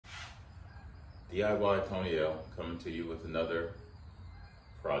DIY Tony L coming to you with another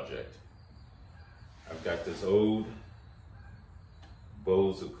project. I've got this old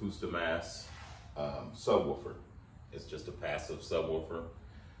Bose Acoustimass subwoofer. It's just a passive subwoofer.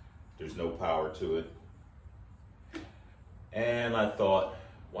 There's no power to it. And I thought,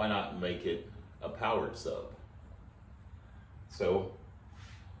 why not make it a powered sub? So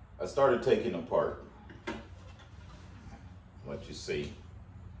I started taking apart what you see.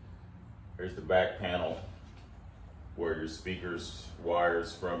 Here's the back panel where your speakers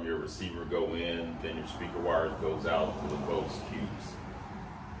wires from your receiver go in, then your speaker wires goes out to the Bose cubes.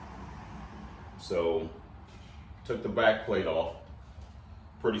 So took the back plate off,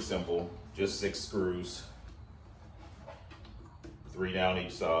 pretty simple, just 6 screws, 3 down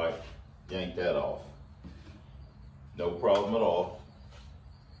each side, yank that off. No problem at all.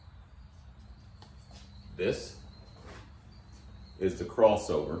 This is the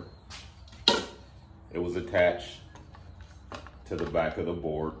crossover. It was attached to the back of the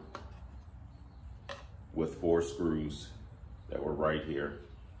board with 4 screws that were right here.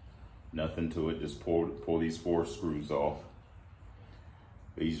 Nothing to it, just pull these 4 screws off.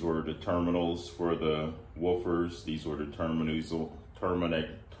 These were the terminals for the woofers. These were the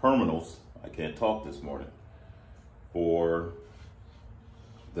terminals, I can't talk this morning, for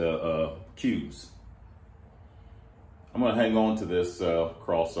the cubes. I'm gonna hang on to this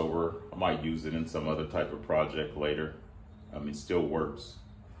crossover. I might use it in some other type of project later. I mean, still works.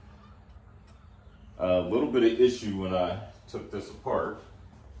 A little bit of issue when I took this apart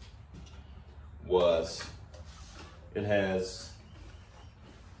was it has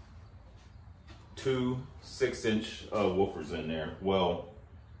 2 6-inch woofers in there. Well,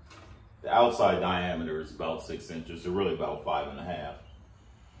 the outside diameter is about 6 inches. They're really about 5.5.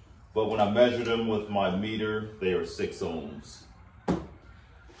 But when I measured them with my meter, they are 6 ohms.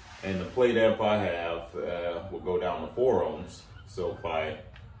 And the plate amp I have will go down to 4 ohms. So if I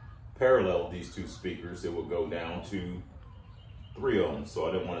parallel these 2 speakers, it will go down to 3 ohms. So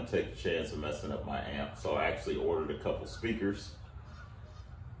I didn't want to take a chance of messing up my amp. So I actually ordered a couple speakers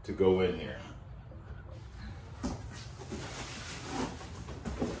to go in here.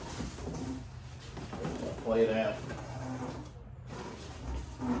 Plate amp.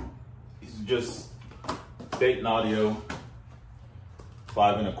 These are just Dayton Audio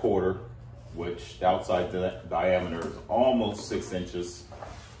 5 1/4, which the outside diameter is almost 6 inches.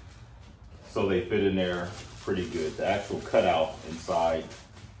 So they fit in there pretty good. The actual cutout inside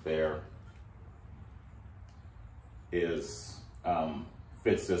there is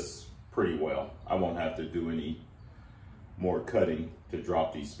fits this pretty well. I won't have to do any more cutting to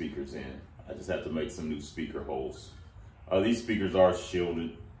drop these speakers in. I just have to make some new speaker holes. These speakers are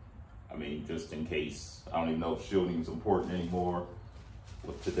shielded. I mean, just in case. I don't even know if shielding is important anymore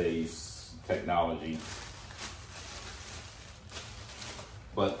with today's technology.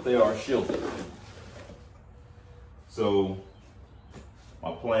 But they are shielded. So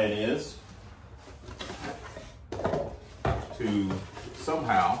my plan is to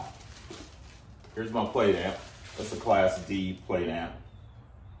somehow, here's my plate amp. That's a Class D plate amp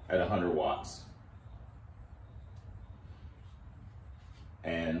at 100 watts.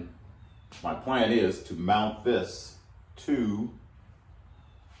 And my plan is to mount this to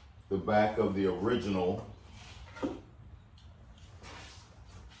the back of the original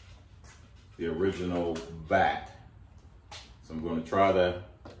back. So I'm going to try to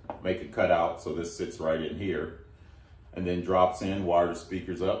make a cutout so this sits right in here, and then drops in, wire the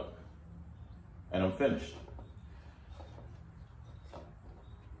speakers up, and I'm finished.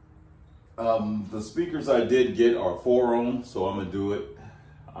 The speakers I did get are 4 ohms, so I'm gonna do it.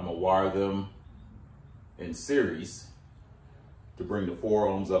 I'm gonna wire them in series to bring the 4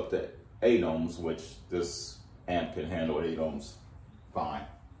 ohms up to 8 ohms, which this amp can handle 8 ohms fine.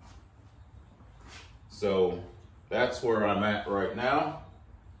 So that's where I'm at right now.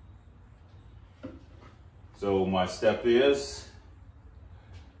 So my step is,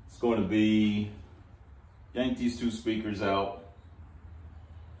 it's going to be yank these 2 speakers out,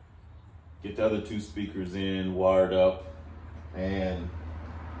 get the other 2 speakers in, wired up, and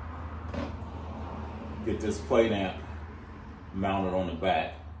get this plate amp mounted on the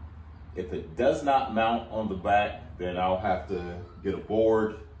back. If it does not mount on the back, then I'll have to get a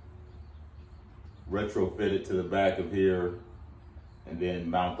board, retrofit it to the back of here, and then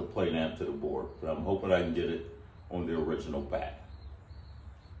mount the plate amp to the board. But I'm hoping I can get it on the original back.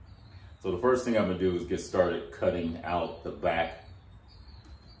 So the first thing I'm gonna do is get started cutting out the back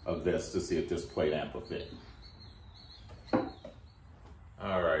of this to see if this plate amp will fit.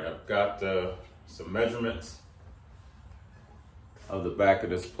 All right, I've got some measurements of the back of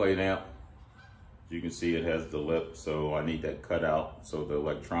this plate amp. As you can see, it has the lip, so I need that cut out so the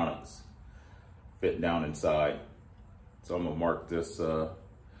electronics fit down inside. So I'm gonna mark this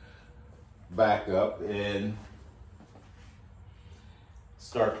back up and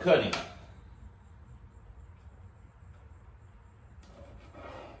start cutting.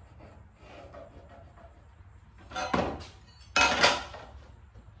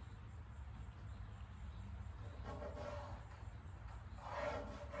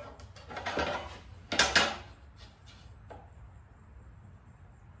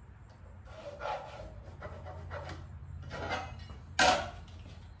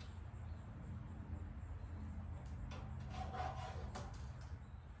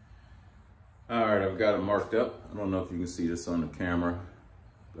 All right, I've got it marked up. I don't know if you can see this on the camera,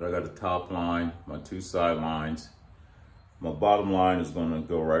 but I got the top line, my two side lines. My bottom line is gonna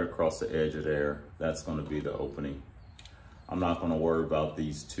go right across the edge of there. That's gonna be the opening. I'm not gonna worry about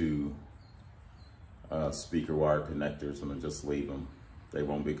these two speaker wire connectors. I'm gonna just leave them. They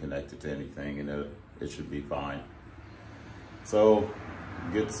won't be connected to anything, and it should be fine. So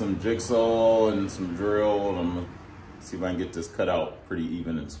get some jigsaw and some drill, and I'm gonna see if I can get this cut out pretty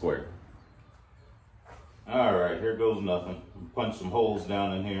even and square. All right, here goes nothing. Punch some holes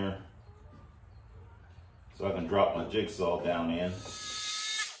down in here so I can drop my jigsaw down in.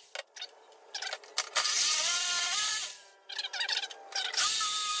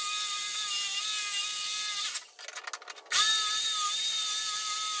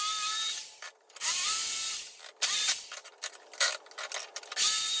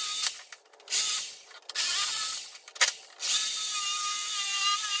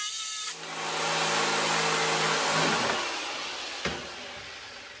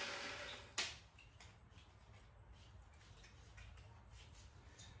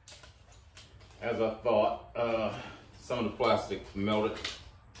 As I thought, some of the plastic melted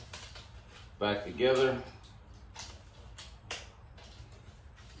back together.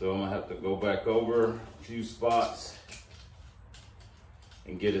 So I'm gonna have to go back over a few spots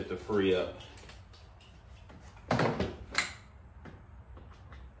and get it to free up.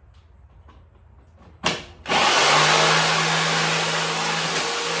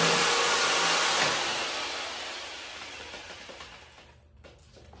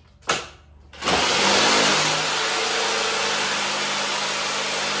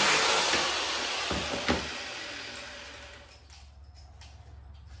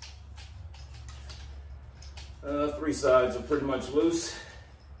 Three sides are pretty much loose.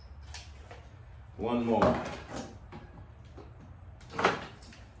 One more.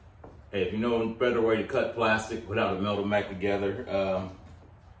 Hey, if you know a better way to cut plastic without it melting back together,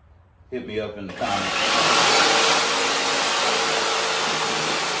 hit me up in the comments.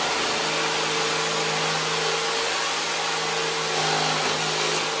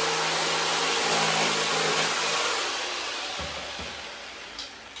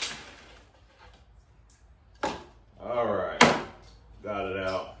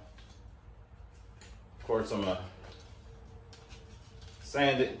 I'm gonna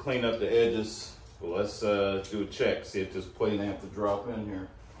sand it and clean up the edges. Well, let's do a check, see if this plate amp to drop in here.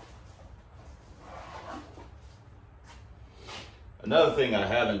 Another thing I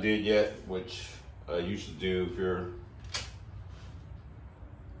haven't did yet, which you should do if you're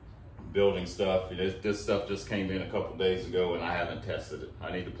building stuff. This stuff just came in a couple days ago and I haven't tested it.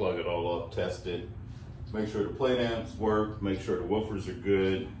 I need to plug it all up, test it, make sure the plate amps work, make sure the woofers are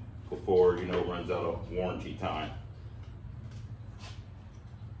good before, you know, it runs out of warranty time.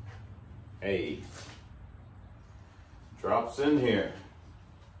 Hey, drops in here.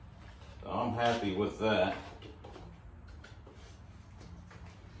 So I'm happy with that.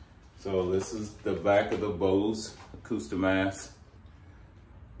 So this is the back of the Bose Acoustimass.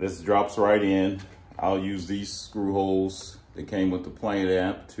 This drops right in. I'll use these screw holes that came with the plate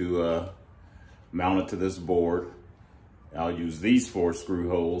amp to mount it to this board. I'll use these 4 screw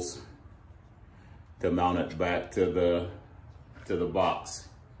holes to mount it back to the box.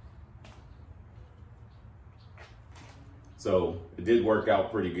 So it did work out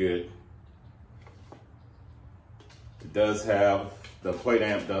pretty good. It does have, the plate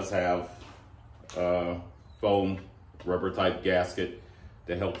amp does have foam rubber type gasket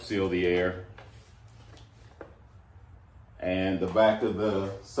to help seal the air. And the back of the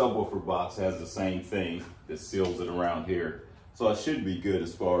subwoofer box has the same thing that seals it around here. So it should be good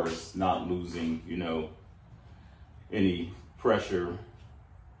as far as not losing, you know, any pressure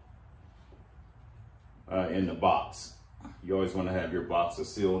in the box. You always want to have your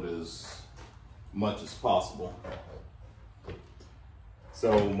boxes sealed as much as possible.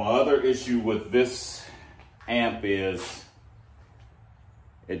 So my other issue with this amp is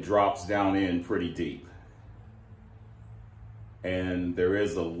it drops down in pretty deep. And there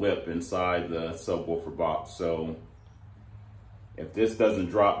is a lip inside the subwoofer box, so if this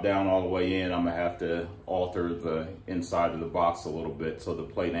doesn't drop down all the way in, I'm gonna have to alter the inside of the box a little bit so the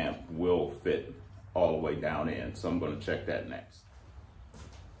plate amp will fit all the way down in. So I'm gonna check that next.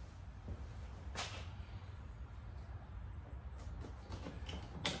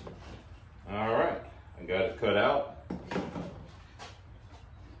 All right, I got it cut out.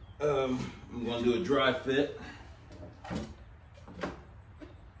 I'm gonna do a dry fit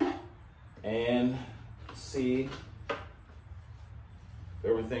and see if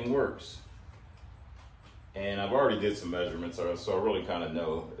everything works. And I've already did some measurements, so I really kind of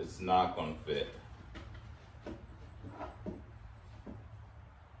know it's not gonna fit.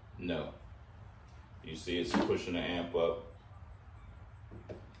 No. You see it's pushing the amp up.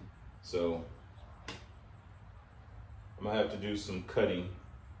 So I'm gonna have to do some cutting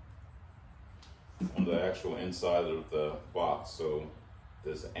on the actual inside of the box so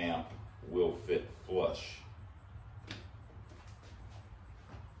this amp will fit flush.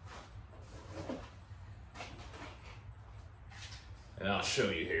 And I'll show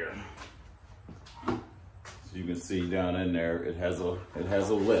you here. So you can see down in there, it has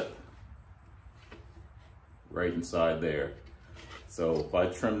a lip right inside there. So if I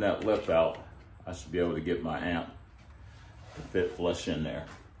trim that lip out, I should be able to get my amp to fit flush in there.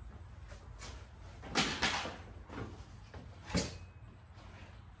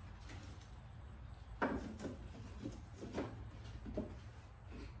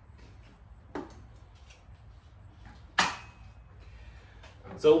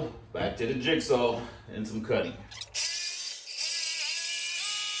 So back to the jigsaw and some cutting.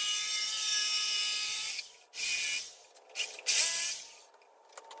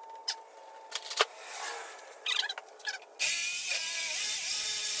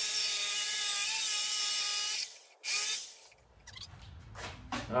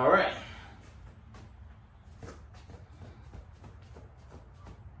 All right.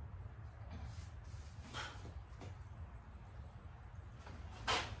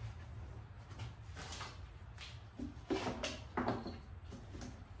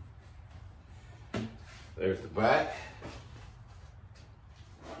 There's the back.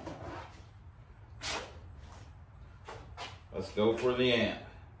 Let's go for the amp.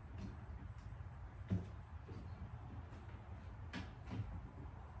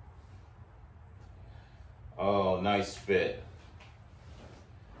 Oh, nice fit.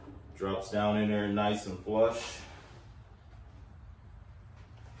 Drops down in there nice and flush.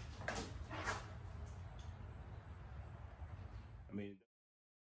 I mean,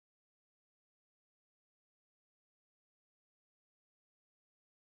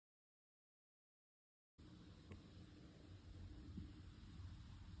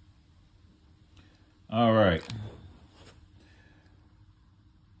 all right.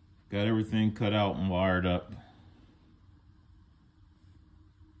 Got everything cut out and wired up.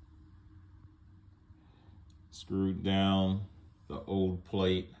 Screwed down the old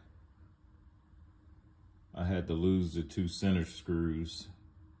plate. I had to lose the 2 center screws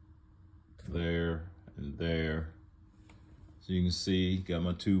there and there. So you can see, got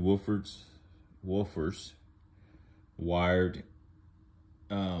my 2 woofers wired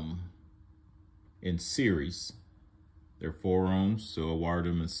in series. They're 4 ohms, so I wired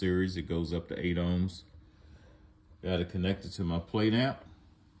them in series. It goes up to 8 ohms. Got it connected to my plate amp.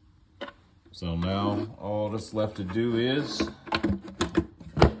 So now all that's left to do is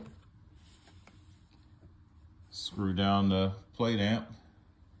screw down the plate amp.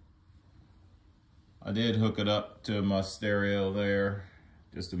 I did hook it up to my stereo there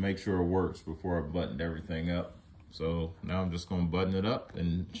just to make sure it works before I buttoned everything up. So now I'm just going to button it up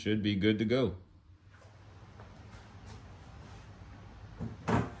and it should be good to go.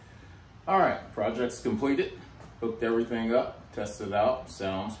 All right, project's completed. Hooked everything up, tested it out,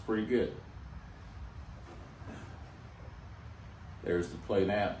 sounds pretty good. There's the plate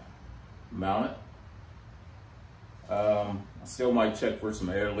amp mounted. I still might check for some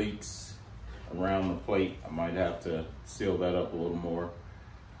air leaks around the plate. I might have to seal that up a little more.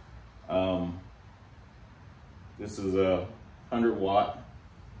 This is a 100-watt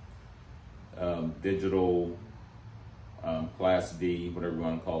digital Class D, whatever you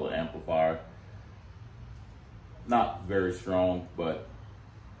want to call it, amplifier. Not very strong, but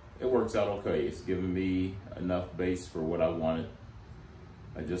it works out okay. It's giving me enough bass for what I wanted.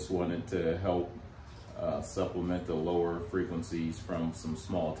 I just wanted to help supplement the lower frequencies from some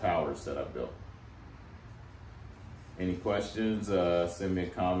small towers that I built. Any questions, send me a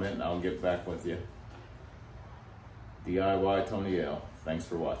comment and I'll get back with you. DIY Tony L. Thanks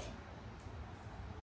for watching.